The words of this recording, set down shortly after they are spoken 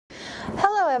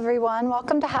Hello everyone,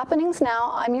 welcome to Happenings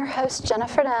Now. I'm your host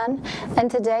Jennifer Dunn, and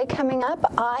today coming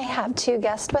up I have two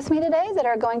guests with me today that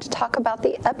are going to talk about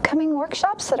the upcoming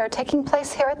workshops that are taking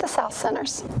place here at the South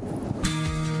Centers.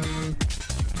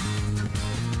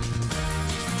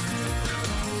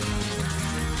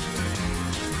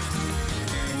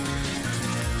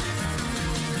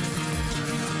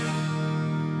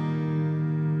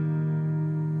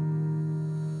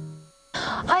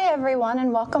 Hi everyone,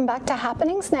 and welcome back to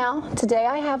Happenings Now. Today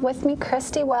I have with me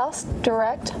Christie Welch,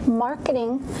 Direct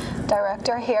Marketing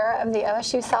Director here of the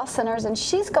OSU South Centers, and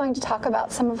she's going to talk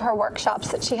about some of her workshops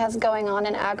that she has going on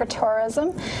in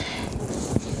agritourism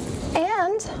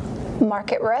and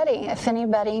market ready if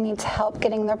anybody needs help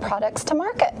getting their products to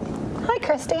market. Hi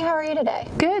Christie, how are you today?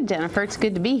 Good, Jennifer. It's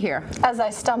good to be here. As I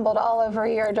stumbled all over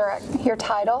your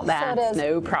title. That's so it is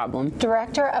no problem.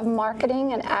 Director of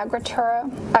Marketing and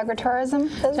Agritourism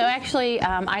Business? So actually,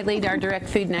 I lead our direct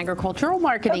food and agricultural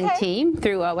marketing team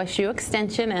through OSU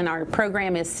Extension, and our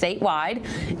program is statewide.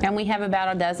 And we have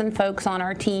about a dozen folks on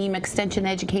our team, extension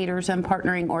educators and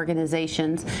partnering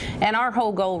organizations. And our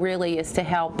whole goal really is to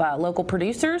help local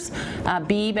producers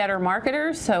be better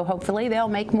marketers. So hopefully they'll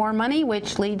make more money,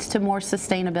 which leads to more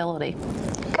sustainability.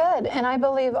 Good. And I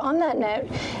believe on that note,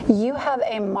 you have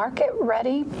a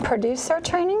market-ready producer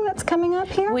training that's coming up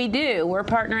here? We do. We're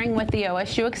partnering with the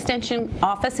OSU Extension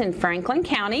office in Franklin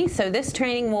County. So this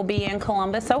training will be in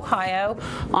Columbus, Ohio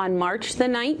on March the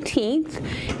 19th.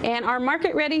 And our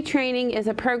market-ready training is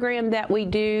a program that we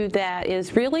do that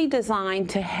is really designed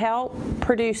to help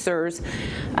producers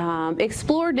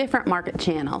explore different market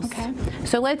channels. Okay.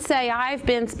 So let's say I've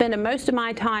been spending most of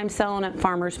my time selling at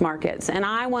farmers markets, and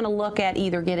I want to look at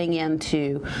either getting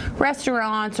into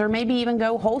restaurants or maybe even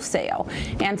go wholesale.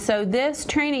 And so this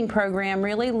training program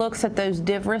really looks at those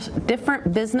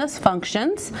different business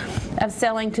functions of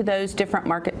selling to those different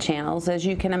market channels. As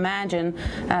you can imagine,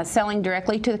 selling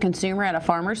directly to the consumer at a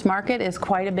farmer's market is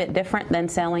quite a bit different than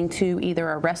selling to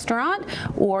either a restaurant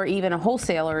or even a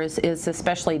wholesaler is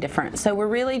especially different. So we're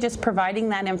really just providing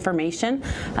that information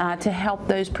to help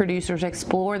those producers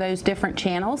explore those different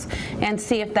channels and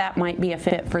see if that might be a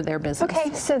fit for their business.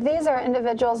 Okay, so these are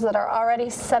individuals that are already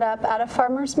set up at a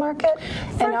farmer's market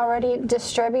and already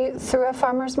distribute through a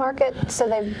farmer's market, so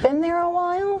they've been there a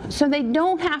while? So they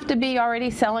don't have to be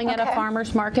already selling at a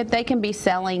farmer's market. They can be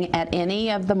selling at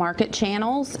any of the market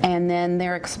channels, and then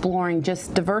they're exploring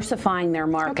just diversifying their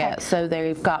market. So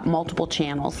they've got multiple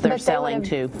channels they're selling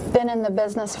to. Been in the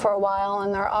business for a while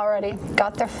and they're already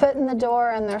got their foot in the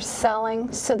door and they're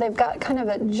selling, so they've got kind of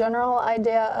a general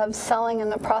idea of selling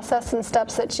and the process and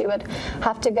steps that you would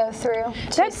have to go through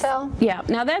to sell? Yeah,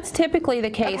 now that's typically the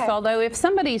case, although if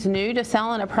somebody's new to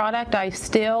selling a product, I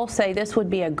still say this would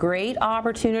be a great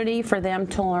opportunity for them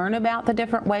to learn about the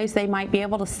different ways they might be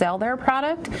able to sell their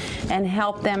product and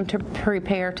help them to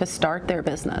prepare to start their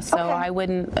business. So I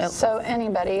wouldn't... so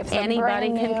anybody, if they're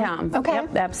brand new, can come. Okay.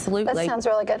 Yep, absolutely. That sounds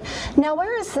really good. Now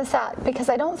where is this at? Because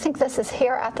I don't think this is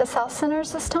here at the South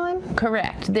Centers this time.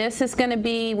 Correct. This is going to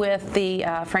be with the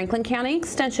Franklin County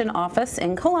Extension office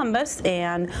in Columbus,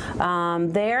 and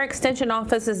their extension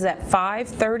office is at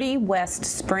 530 West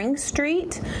Spring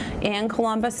Street in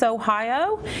Columbus,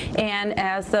 Ohio. And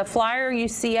as the flyer you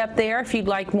see up there, if you'd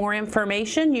like more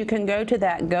information, you can go to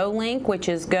that Go link, which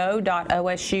is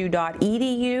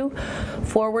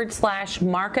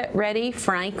go.osu.edu/Market Ready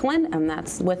Franklin, and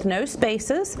that's with no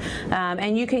spaces.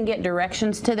 And you can get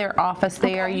directions to their office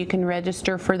there. You can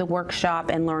register for the workshop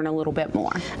and learn a little bit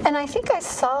more. And I think I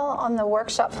saw on the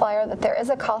workshop flyer that there is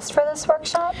a cost for this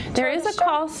workshop. There is a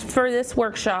cost for this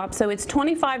workshop, so it's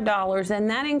 $25, and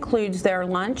that includes their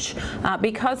lunch.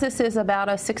 Because this is about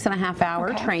a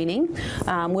 6.5-hour training,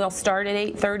 we'll start at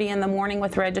 8:30 in the morning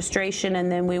with registration,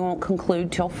 and then we won't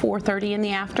conclude till 4:30 in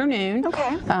the afternoon.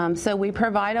 So we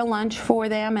provide a lunch for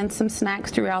them and some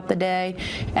snacks throughout the day,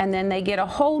 and then they get a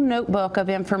whole notebook of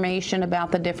information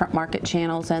about the different market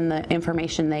channels and the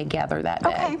information they gather that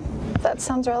day. That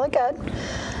sounds really good.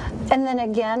 And then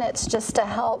again, it's just to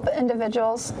help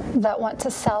individuals that want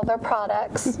to sell their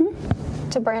products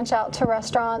to branch out to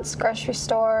restaurants, grocery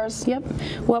stores. Yep.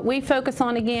 What we focus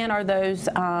on again are those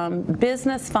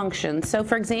business functions. So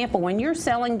for example, when you're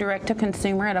selling direct to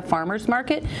consumer at a farmer's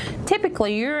market,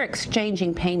 typically you're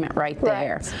exchanging payment right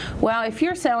there. Well, if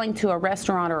you're selling to a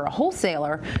restaurant or a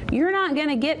wholesaler, you're not going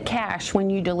to get cash when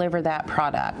you deliver that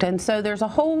product. And so there's a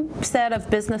whole set of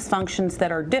business functions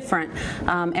that are different,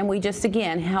 and we just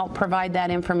again help provide that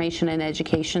information and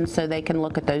education so they can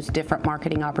look at those different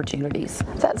marketing opportunities.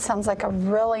 That sounds like a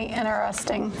really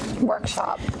interesting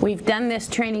workshop. We've done this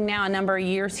training now a number of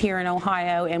years here in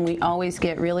Ohio, and we always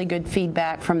get really good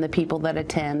feedback from the people that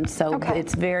attend, so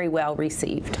it's very well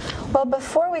received. Well,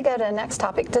 before we go to the next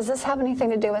topic, does this have anything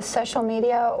to do with social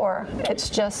media, or it's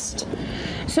just...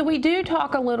 So we do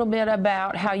talk a little bit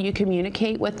about how you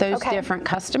communicate with those different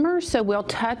customers, so we'll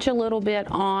touch a little bit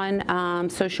on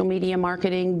social media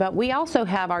marketing, but we also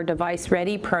have our Device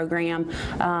Ready program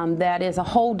that is a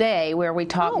whole day where we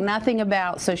talk nothing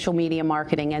about social media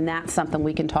marketing, and that's something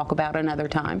we can talk about another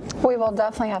time. We will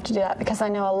definitely have to do that, because I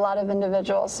know a lot of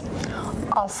individuals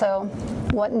also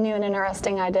want new and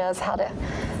interesting ideas how to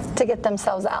get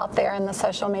themselves out there in the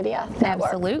social media network.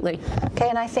 Absolutely. Okay,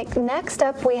 and I think next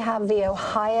up we have the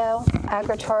Ohio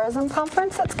Agritourism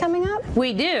Conference that's coming up.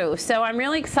 We do, so I'm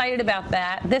really excited about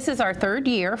that. This is our third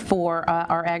year for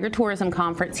our Agritourism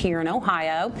Conference here in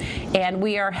Ohio, and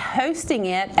we are hosting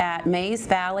it at Mays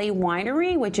Valley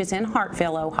Winery, which is in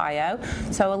Hartville, Ohio,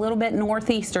 so a little bit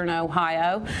northeastern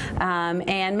Ohio.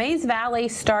 And Mays Valley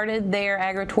started their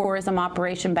agritourism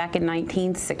operation back in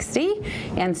 1960,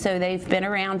 and so they've been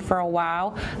around for a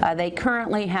while. They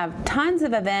currently have tons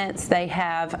of events. They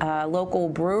have a local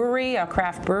brewery, a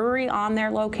craft brewery on their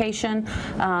location,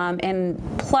 and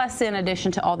plus in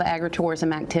addition to all the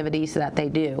agritourism activities that they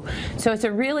do. So it's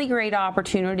a really great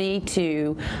opportunity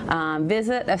to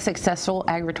visit a successful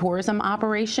agritourism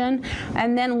operation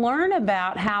and then learn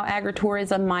about how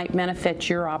agritourism might benefit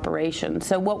your operation.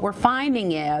 So what we're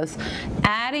finding is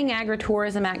adding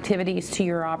agritourism activities to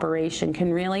your operation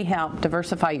can really help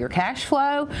diversify your cash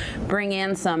flow, bring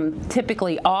in some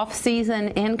typically off-season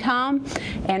income,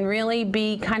 and really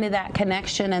be kind of that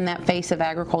connection and that face of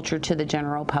agriculture to the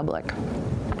general public.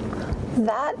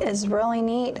 That is really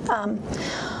neat.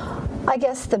 I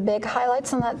guess the big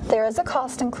highlights on that, there is a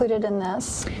cost included in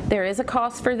this. There is a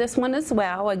cost for this one as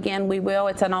well. Again,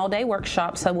 it's an all-day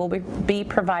workshop, so we'll be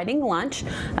providing lunch.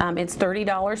 It's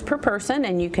 $30 per person,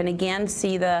 and you can again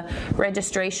see the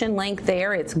registration link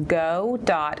there. It's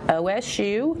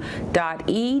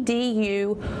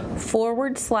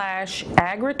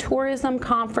go.osu.edu/Agritourism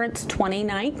Conference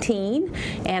 2019.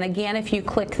 And again, if you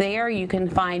click there, you can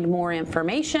find more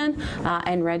information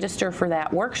and register for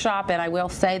that workshop. And I will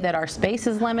say that our space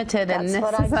is limited. That's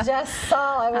what I just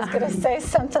saw. I was going to say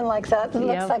something like that. It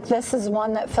looks like this is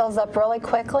one that fills up really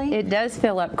quickly. It does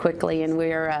fill up quickly, and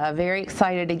we're very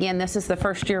excited. Again, this is the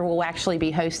first year we'll actually be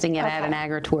hosting it at an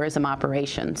agritourism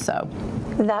operation. So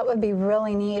that would be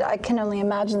really neat. I can only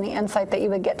imagine the insight that you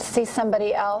would get to see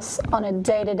somebody else on a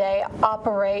day-to-day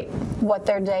operate what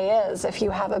their day is. If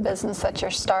you have a business that you're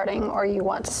starting, or you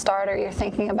want to start, or you're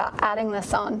thinking about adding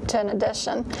this on to an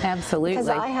addition. Absolutely. Because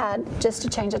I had, just to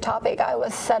change the topic, I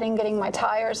was getting my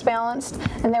tires balanced,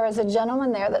 and there was a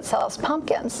gentleman there that sells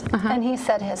pumpkins, and he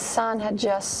said his son had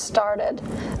just started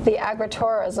the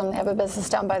agritourism. They have a business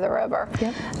down by the river,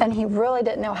 and he really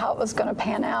didn't know how it was going to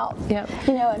pan out.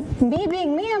 You know, and me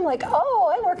being me, I'm like,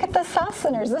 oh, I work at the South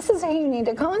Centers. This is who you need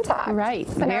to contact. Right.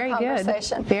 Very good.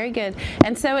 Very good.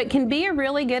 And so it can be a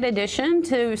really good addition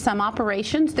to some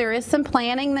operations. There is some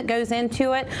planning that goes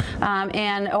into it,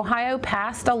 and Ohio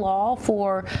passed a law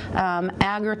for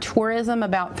agritourism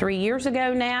about 3 years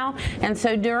ago now, and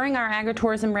so during our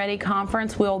Agritourism Ready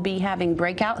Conference, we'll be having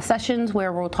breakout sessions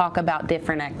where we'll talk about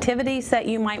different activities that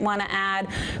you might want to add.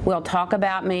 We'll talk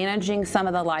about managing some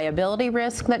of the liability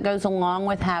risk that goes along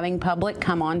with having public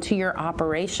come onto your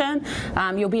operation.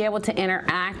 You'll be able to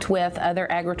interact with other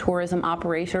agritourism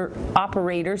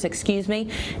operators,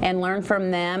 and learn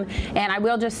from them. And I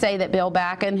will just say that Bill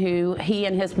Backen, who he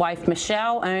and his wife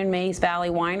Michelle own Mays Valley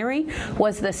Winery,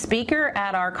 was the speaker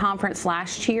at our conference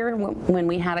last year when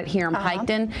we had it here in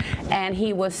Piketon, and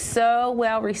he was so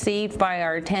well received by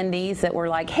our attendees that we're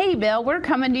like, hey Bill, we're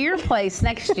coming to your place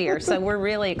next year. So we're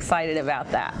really excited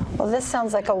about that. Well, this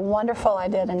sounds like a wonderful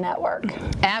idea to network.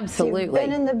 Absolutely. You've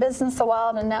been in the business a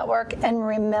while to network, and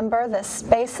remember, the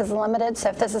space is limited, so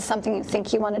if this is something you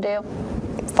think you want to do,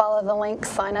 follow the link,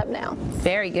 sign up now.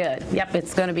 Very good. Yep,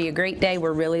 it's going to be a great day.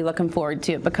 We're really looking forward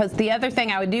to it, because the other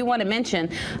thing I do want to mention,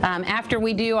 after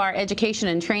we do our education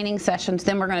and training sessions,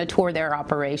 then we're going to tour their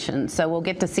operations, so we'll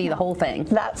get to see the whole thing.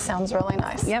 That sounds really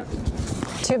nice. Yep.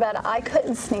 Too bad I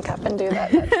couldn't sneak up and do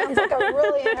that. That sounds like a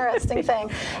really interesting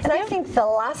thing. And I think the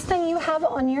last thing you have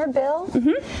on your bill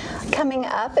coming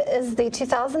up is the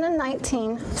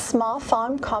 2019 Small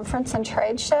Farm Conference and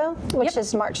Trade Show, which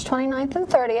is March 29th and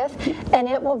 30th, and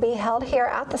it will be held here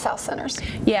at the South Centers.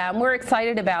 Yeah, and we're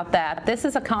excited about that. This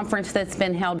is a conference that's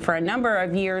been held for a number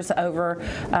of years over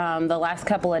the last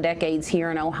couple of decades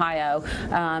here in Ohio,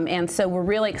 and so we're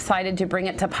really excited to bring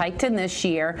it to Piketon this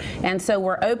year. And so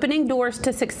we're opening doors to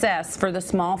to success for the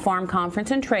Small Farm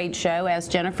Conference and Trade Show, as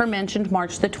Jennifer mentioned,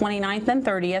 March the 29th and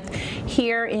 30th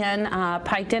here in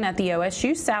Piketon at the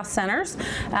OSU South Centers.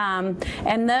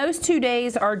 And those 2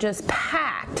 days are just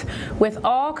packed with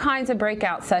all kinds of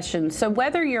breakout sessions. So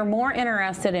whether you're more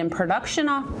interested in production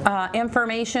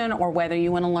information or whether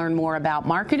you want to learn more about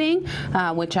marketing,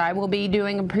 which I will be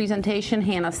doing a presentation,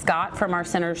 Hannah Scott from our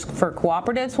Centers for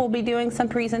Cooperatives will be doing some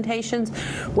presentations,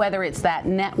 whether it's that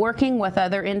networking with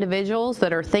other individuals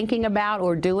that are thinking about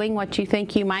or doing what you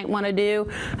think you might want to do.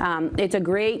 It's a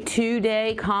great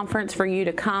 2-day conference for you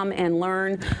to come and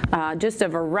learn just a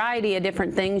variety of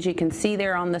different things. You can see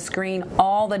there on the screen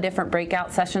all the different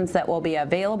breakout sessions that will be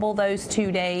available those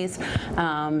 2 days.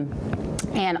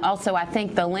 And also, I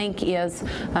think the link is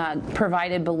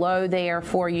provided below there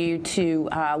for you to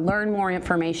learn more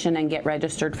information and get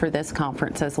registered for this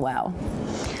conference as well.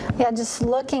 Yeah, just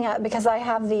looking at, because I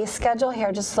have the schedule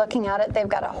here, just looking at it, they've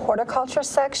got a horticulture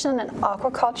section, an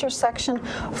aquaculture section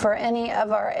for any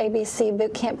of our ABC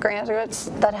bootcamp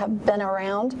graduates that have been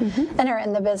around and are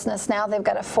in the business now. They've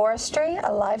got a forestry,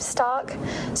 a livestock,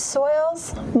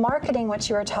 soils, marketing, which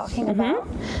you were talking about.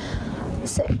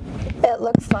 So it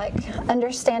looks like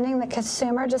understanding the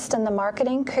consumer just in the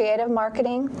marketing, creative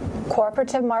marketing,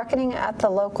 cooperative marketing at the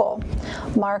local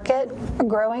market,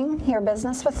 growing your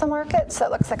business with the market. So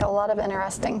it looks like a lot of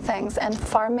interesting things, and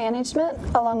farm management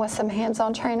along with some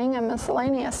hands-on training and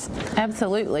miscellaneous.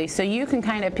 Absolutely. So you can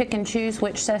kind of pick and choose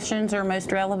which sessions are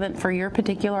most relevant for your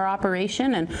particular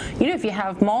operation. And you know, if you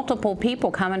have multiple people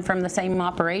coming from the same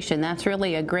operation, that's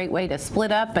really a great way to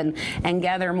split up and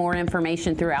gather more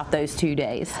information throughout those 2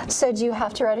 days. So do you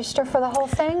have to register for the whole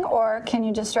thing, or can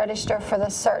you just register for the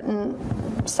certain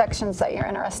sections that you're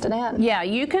interested in? Yeah,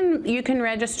 you can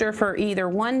register for either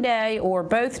 1 day or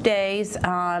both days,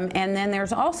 and then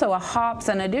there's also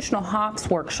an additional hops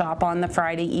workshop on the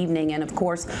Friday evening. And of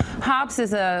course, hops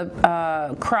is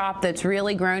a crop that's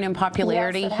really grown in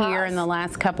popularity here in the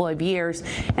last couple of years.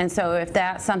 And so if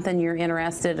that's something you're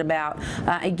interested about,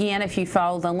 again, if you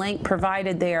follow the link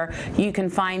provided there, you can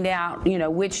find out, you know,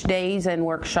 which days and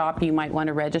workshop you might want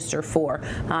to register for.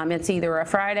 It's either a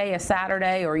Friday, a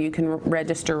Saturday, or you can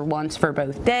register once for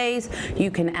both days. You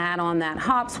can add on that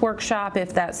hops workshop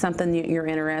if that's something that you're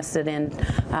interested in,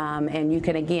 and you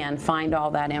can again find all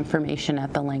that information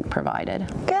at the link provided.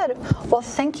 Good. Well,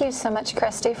 thank you so much,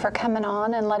 Christy, for coming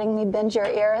on and letting me bend your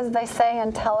ear, as they say,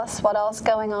 and tell us what else is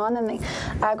going on in the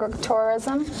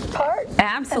agritourism part.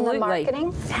 Absolutely. And the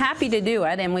marketing. Happy to do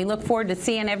it, and we look forward to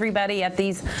seeing everybody at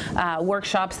these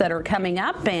workshops that are coming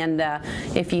up. And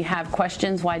if you have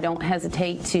questions, why don't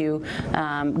hesitate to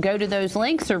go to those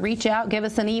links or reach out, give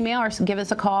us an email or give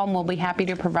us a call, and we'll be happy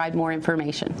to provide more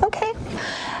information. Okay.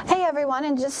 Hey everyone,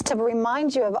 and just to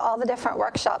remind you of all the different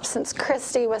workshops, since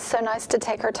Christy was so nice to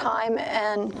take her time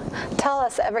and tell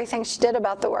us everything she did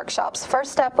about the workshops.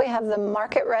 First up, we have the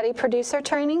Market Ready Producer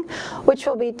Training, which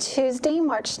will be Tuesday,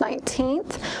 March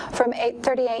 19th from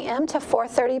 8:30 a.m. to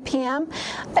 4:30 p.m.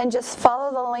 And just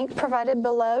follow the link provided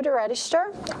below to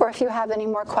register, or if you have any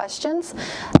more questions.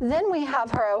 Then we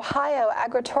have her Ohio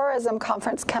Agritourism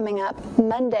Conference coming up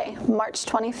Monday, March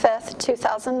 25th,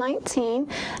 2019.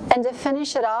 And to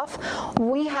finish it off,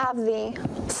 we have the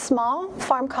Small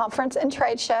Farm Conference and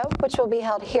Trade Show, which will be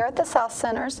held here at the South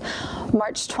Centers,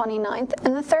 March 29th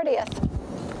and the 30th.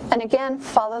 And again,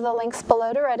 follow the links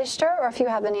below to register, or if you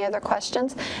have any other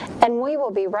questions. And we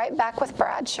will be right back with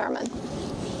Brad Sherman.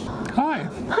 Hi.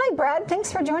 Hi, Brad.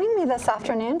 Thanks for joining me this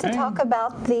afternoon to talk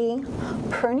about the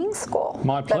pruning school.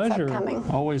 My pleasure. That's upcoming.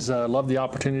 Always love the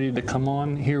opportunity to come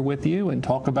on here with you and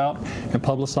talk about and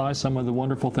publicize some of the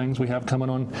wonderful things we have coming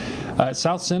on at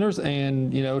South Centers,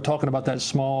 and talking about that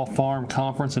Small Farm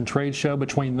Conference and Trade Show.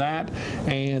 Between that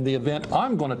and the event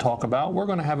I'm going to talk about, we're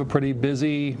going to have a pretty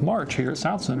busy March here at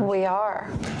South Centers. We are.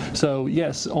 So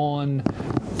yes, on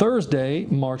Thursday,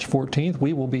 March 14th,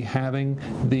 we will be having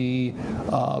the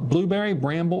Blueberry,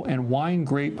 Bramble, and Wine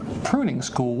Grape Pruning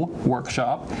School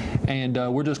workshop, and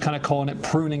we're just kind of calling it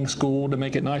Pruning School to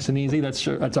make it nice and easy. That's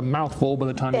a mouthful by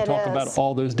the time you talk about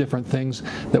all those different things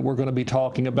that we're going to be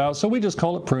talking about. So we just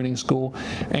call it Pruning School,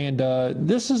 and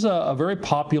this is a very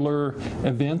popular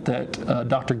event that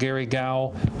Dr. Gary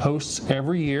Gow hosts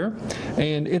every year,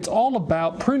 and it's all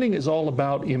about, pruning is all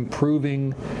about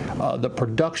improving the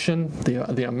production,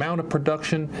 the amount of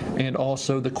production, and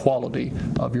also the quality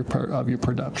of your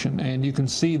production. And you can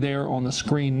see there on the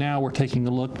screen now, we're taking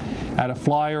a look at a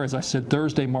flyer, as I said,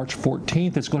 Thursday, March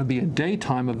 14th. It's going to be a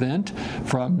daytime event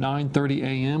from 9:30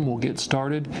 a.m. We'll get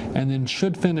started and then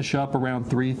should finish up around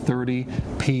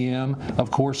 3:30 p.m.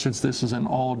 Of course, since this is an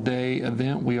all-day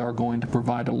event, we are going to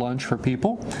provide a lunch for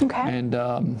people. Okay. And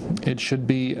it should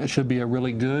be a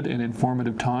really good and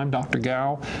informative time. Dr.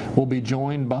 Gow will be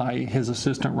joined by his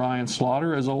assistant Ryan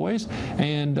Slaughter, as always,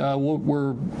 and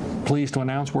we're pleased to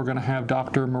announce we're going to have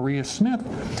Dr. Maria Smith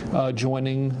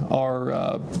joining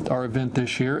our event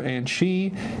this year, and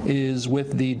she is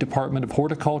with the Department of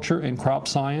Horticulture and Crop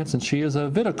Science, and she is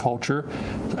a viticulture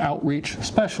outreach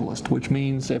specialist, which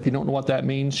means, if you don't know what that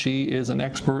means, she is an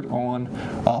expert on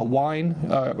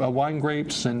wine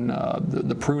grapes and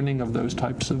the pruning of those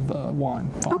types of wine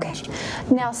farms. Okay.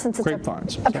 Now, since it's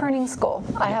a pruning school,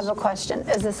 I have a question.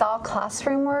 Is this all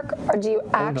classroom work, or do you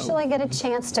actually get a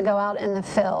chance to go out in the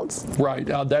fields? Right.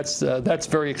 That's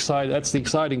very exciting. That's the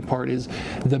exciting part. Is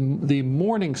the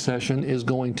morning session is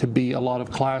going to be a lot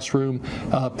of classroom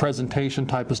presentation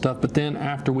type of stuff. But then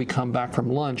after we come back from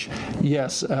lunch,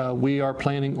 yes, we are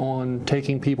planning on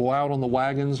taking people out on the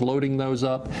wagons, loading those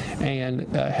up,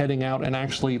 and heading out and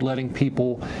actually letting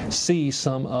people see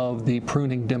some of the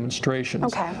pruning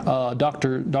demonstrations. Okay.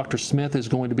 Dr. Smith is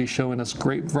going to be showing us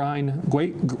grapevine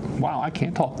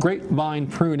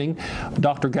pruning.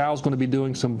 Dr. Gow is going to be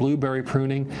doing some blueberry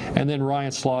pruning, and then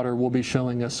Ryan Slaughter will be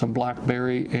showing us some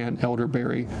blackberry and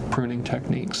elderberry pruning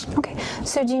techniques. Okay.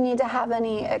 So do you need to have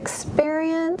any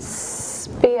experience,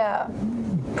 be a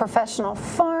professional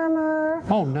farmer?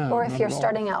 Oh, no. Or if you're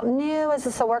starting out new, is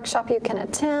this a workshop you can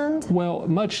attend? Well,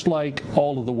 much like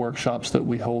all of the workshops that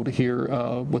we hold here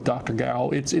with Dr. Gow,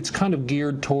 it's kind of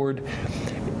geared toward,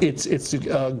 it's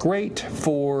great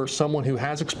for someone who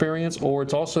has experience, or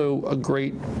it's also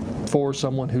great for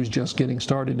someone who's just getting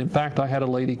started. In fact, I had a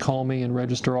lady call me and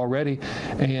register already,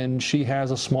 and she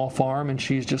has a small farm, and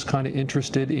she's just kind of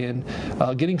interested in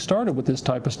getting started with this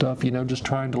type of stuff, just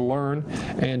trying to learn,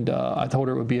 and I told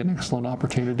her it would be an excellent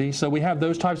opportunity. So we have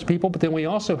those types of people, but then we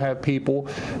also have people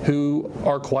who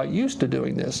are quite used to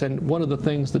doing this. And one of the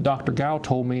things that Dr. Gow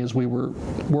told me as we were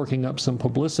working up some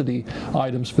publicity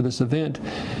items for this event,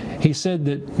 he said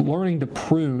that learning to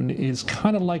prune is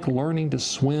kind of like learning to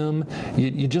swim.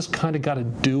 You just kind of got to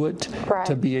do it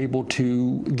to be able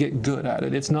to get good at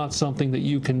it. It's not something that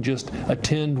you can just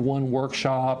attend one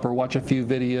workshop or watch a few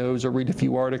videos or read a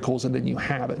few articles and then you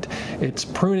have it.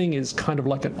 Pruning is kind of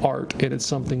like an art, and it's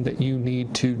something that you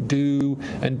need to do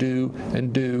and do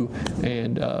and do,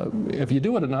 and if you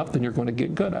do it enough, then you're going to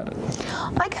get good at it.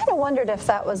 I kind of wondered if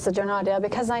that was the general idea,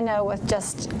 because I know with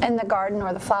just in the garden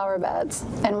or the flower beds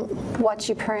and what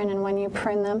you prune and when you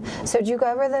prune them. So did you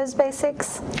go over those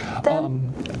basics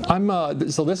then?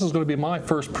 So this is going to be my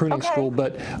first pruning school,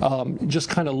 but just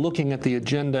kind of looking at the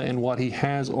agenda and what he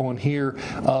has on here,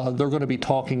 they're going to be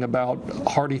talking about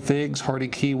hardy figs, hardy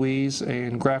kiwis,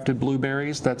 and grafted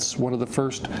blueberries. That's one of the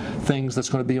first things that's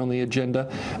going to be on the agenda.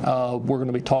 We're going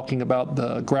to be talking about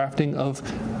the grafting of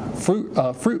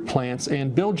fruit plants,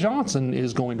 and Bill Johnson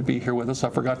is going to be here with us. I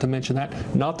forgot to mention that.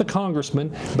 Not the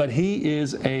congressman, but he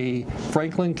is a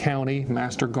Franklin County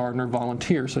Master Gardener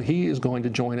volunteer, so he is going to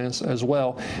join us as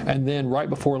well. And then right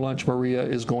before lunch, Maria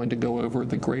is going to go over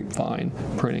the grapevine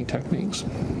pruning techniques.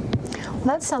 Well,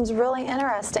 that sounds really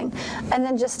interesting. And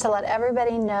then just to let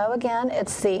everybody know again,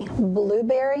 it's the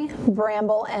Blueberry,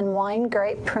 Bramble, and Wine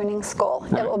Grape Pruning School.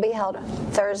 Right. It will be held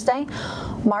Thursday,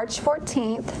 March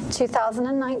 14th,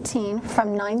 2019 from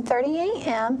 9:30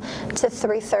 a.m. to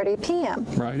 3:30 p.m.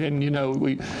 Right, and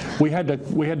we had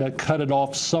to cut it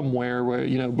off somewhere where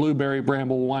blueberry,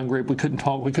 bramble, wine grape. We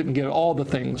couldn't get all the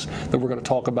things that we're going to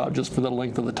talk about just for the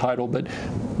length of the title. But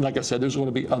like I said, there's going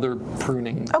to be other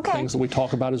pruning things that we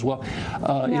talk about as well.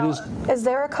 Now, is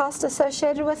there a cost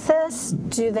associated with this?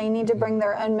 Do they need to bring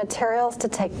their own materials to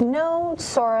take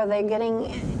notes, or are they getting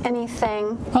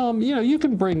anything? You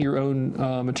can bring your own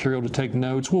material to take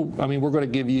notes. We're going to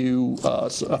give you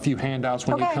a few handouts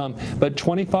when you come, but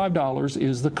 $25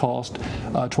 is the cost,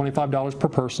 $25 per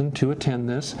person to attend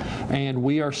this, and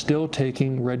we are still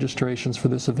taking registrations for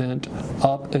this event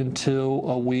up until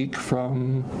a week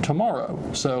from tomorrow.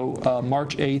 So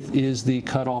March 8th is the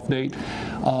cutoff date.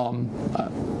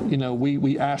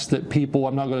 We ask that people,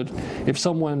 if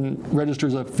someone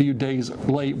registers a few days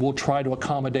late, we'll try to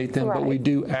accommodate them, but we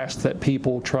do ask that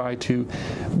people try to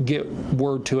get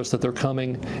word to us that they're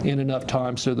coming in enough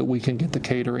time so that we can get the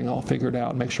catering all figured out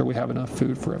and make sure we have enough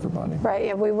food for everybody. Right,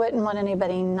 yeah, we wouldn't want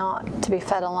anybody not to be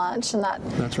fed a lunch, and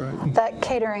that's right. That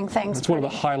catering thing's It's one of the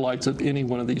highlights of any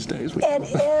one of these days. It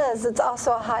is. It's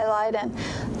also a highlight, and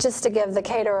just to give the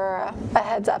caterer a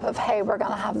heads up of, hey, we're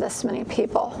going to have this many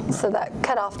people. Right. So that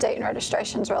cutoff date and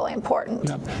registration is really important.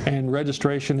 Yep. And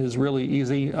registration is really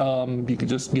easy. You can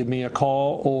just give me a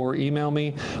call or email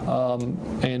me,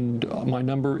 and my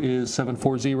number is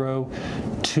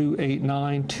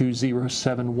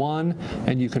 740-289-2071,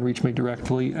 and you can reach me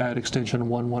directly at extension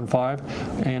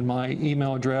 115. And my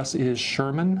email address is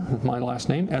Sherman, my last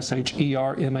name,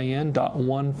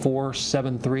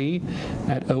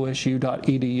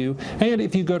 SHERMAN.1473@osu.edu. And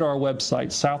if you go to our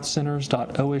website,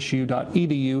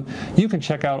 southcenters.osu.edu, you can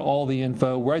check out all the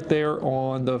info right there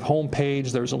on the home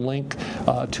page. There's a link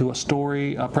to a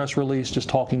story, a press release just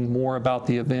talking more about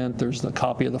the event. There's the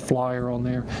copy of the flyer on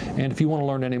there. And if you want to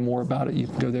learn any more about it, you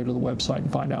can go there to the website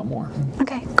and find out more.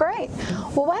 Okay, great.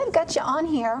 Well, while I've got you on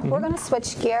here, we're going to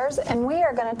switch gears, and we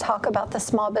are going to talk about the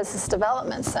Small Business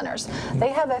Development Centers. They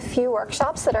have a few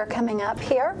workshops that are coming up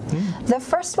here. The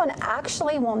first one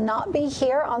actually will not be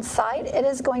here on site. It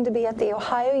is going to be at the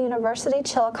Ohio University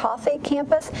Chillicothe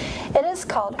campus. It is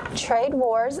called Trade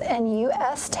Wars and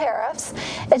U.S. Tariffs.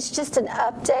 It's just an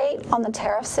update on the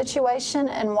tariff situation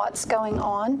and what's going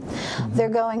on. They're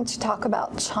going to talk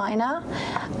about China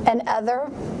and other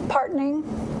partnering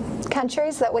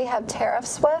countries that we have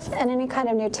tariffs with, and any kind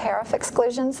of new tariff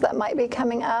exclusions that might be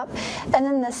coming up, and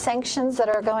then the sanctions that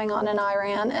are going on in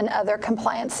Iran and other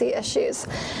compliancy issues.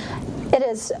 It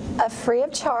is a free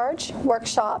of charge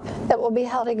workshop that will be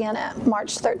held again at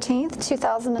March 13th,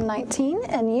 2019,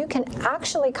 and you can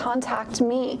actually contact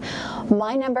me.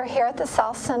 My number here at the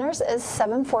South Centers is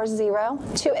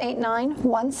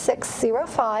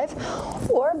 740-289-1605,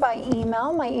 or by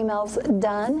email. My email's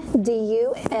Dunn,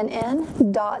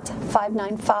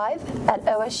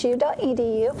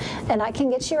 DUNN.595@osu.edu, and I can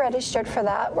get you registered for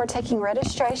that. We're taking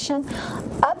registration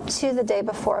up to the day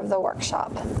before of the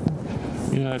workshop.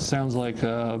 You know, it sounds like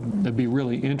it'd be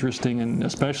really interesting, and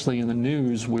especially in the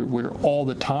news, we're all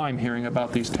the time hearing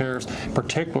about these tariffs,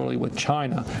 particularly with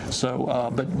China. So,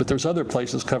 but there's other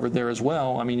places covered there as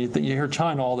well. I mean, you hear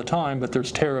China all the time, but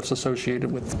there's tariffs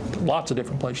associated with lots of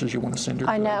different places you want to send your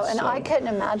goods. I know, and so I couldn't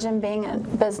imagine being a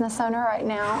business owner right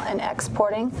now and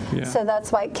exporting. Yeah. So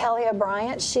that's why Kelly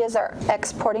O'Brien, she is our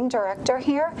exporting director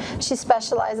here. She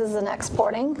specializes in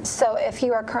exporting. So if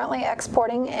you are currently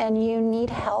exporting and you need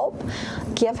help,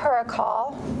 give her a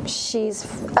call. She's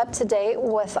up to date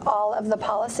with all of the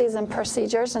policies and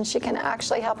procedures, and she can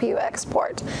actually help you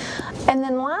export. And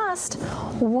then last,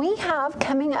 we have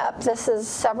coming up, this is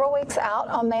several weeks out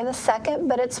on May the 2nd,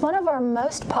 but it's one of our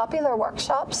most popular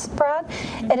workshops, Brad.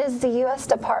 It is the U.S.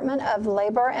 Department of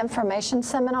Labor Information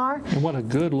Seminar. And what a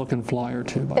good looking flyer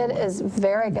too, by the way. It is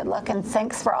very good looking.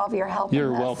 Thanks for all of your help.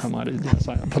 You're welcome. I'm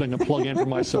putting a plug in for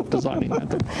myself designing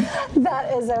that.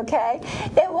 That is okay.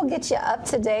 It will get you up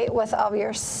to date with all of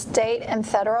your state and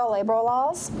federal labor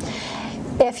laws.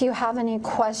 If you have any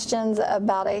questions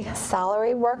about a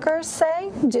salaried worker,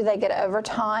 say, do they get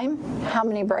overtime? How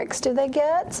many breaks do they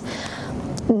get?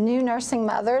 New nursing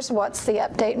mothers, what's the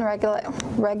update and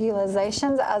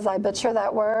regulations, as I butcher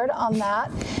that word on that.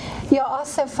 You'll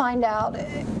also find out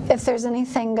if there's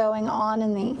anything going on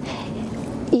in the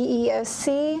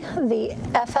EEOC, the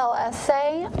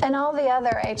FLSA, and all the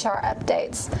other HR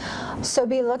updates. So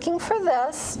be looking for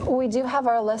this. We do have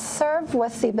our listserv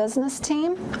with the business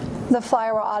team. The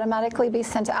flyer will automatically be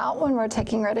sent out when we're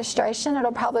taking registration.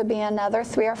 It'll probably be another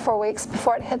 3 or 4 weeks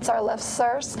before it hits our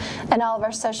listservs and all of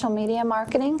our social media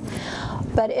marketing.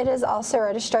 But it is also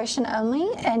registration only,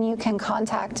 and you can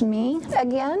contact me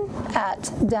again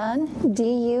at Dunn,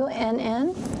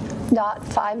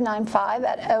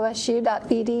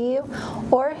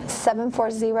 DUNN.595@osu.edu or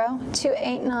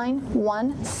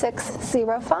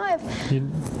 740-289-1605.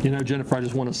 You know, Jennifer, I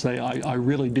just want to say I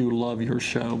really do love your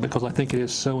show, because I think it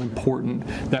is so important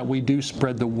that we do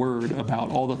spread the word about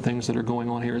all the things that are going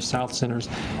on here at South Centers.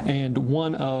 And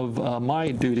one of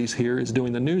my duties here is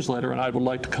doing the newsletter, and I would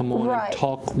like to come on and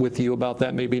talk with you about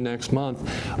that maybe next month.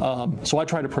 So I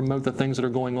try to promote the things that are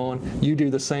going on. You do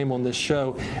the same on this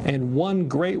show. And one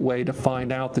great way way to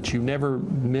find out that you never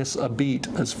miss a beat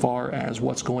as far as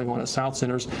what's going on at South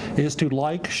Centers is to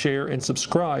like, share, and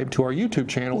subscribe to our YouTube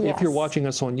channel. Yes. If you're watching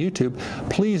us on YouTube,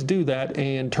 please do that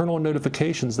and turn on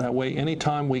notifications. That way,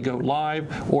 anytime we go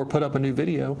live or put up a new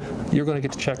video, you're going to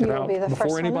get to check it out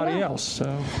before anybody else. So,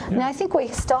 yeah. And I think we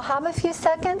still have a few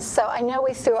seconds, so I know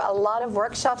we threw a lot of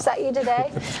workshops at you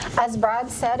today. As Brad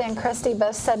said and Christie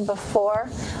both said before,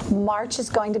 March is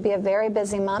going to be a very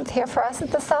busy month here for us at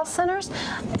the South Centers,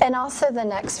 and also the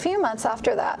next few months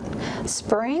after that.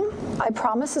 Spring, I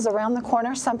promise, is around the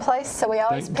corner someplace, so we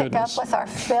always pick up with our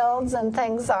fields and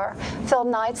things, our field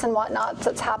nights and whatnot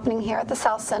that's happening here at the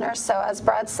South Centers. So as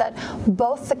Brad said,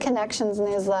 both the Connections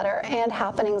newsletter and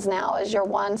Happenings Now is your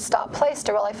one-stop place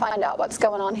to really find out what's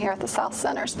going on here at the South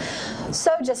Centers.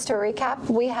 So just to recap,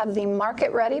 we have the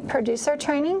Market Ready Producer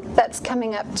Training that's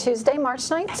coming up Tuesday, March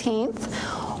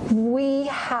 19th. We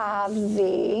have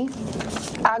the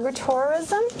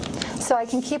Agritourism, so I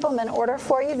can keep them in order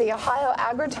for you, the Ohio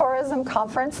Agritourism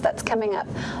Conference that's coming up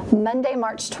Monday,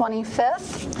 March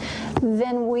 25th.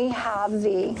 Then we have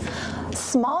the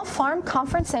Small Farm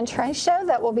Conference and Trade Show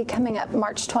that will be coming up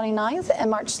March 29th and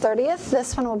March 30th.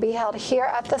 This one will be held here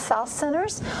at the South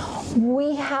Centers.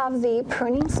 We have the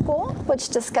Pruning School, which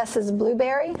discusses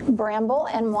blueberry, bramble,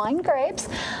 and wine grapes.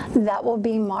 That will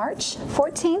be March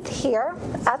 14th here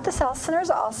at the South Centers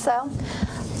also.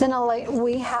 Then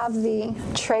we have the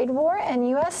trade war and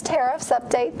U.S. tariffs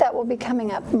update that will be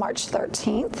coming up March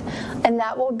 13th, and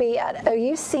that will be at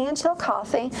OUC in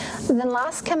Chillicothe. Then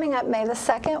last coming up May the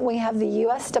 2nd, we have the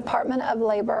U.S. Department of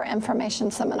Labor Information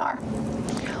Seminar.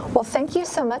 Well, thank you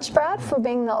so much, Brad, for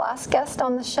being the last guest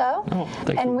on the show. Oh, thank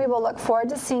you. And we will look forward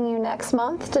to seeing you next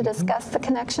month to discuss the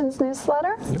Connections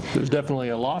newsletter. Yep, there's definitely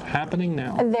a lot happening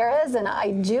now. There is, and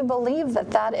I do believe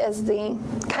that that is the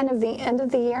kind of the end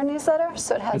of the year newsletter.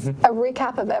 So it has a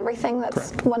recap of everything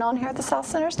that's went on here at the South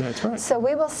Centers. That's right. So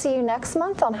we will see you next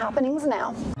month on Happenings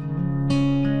Now.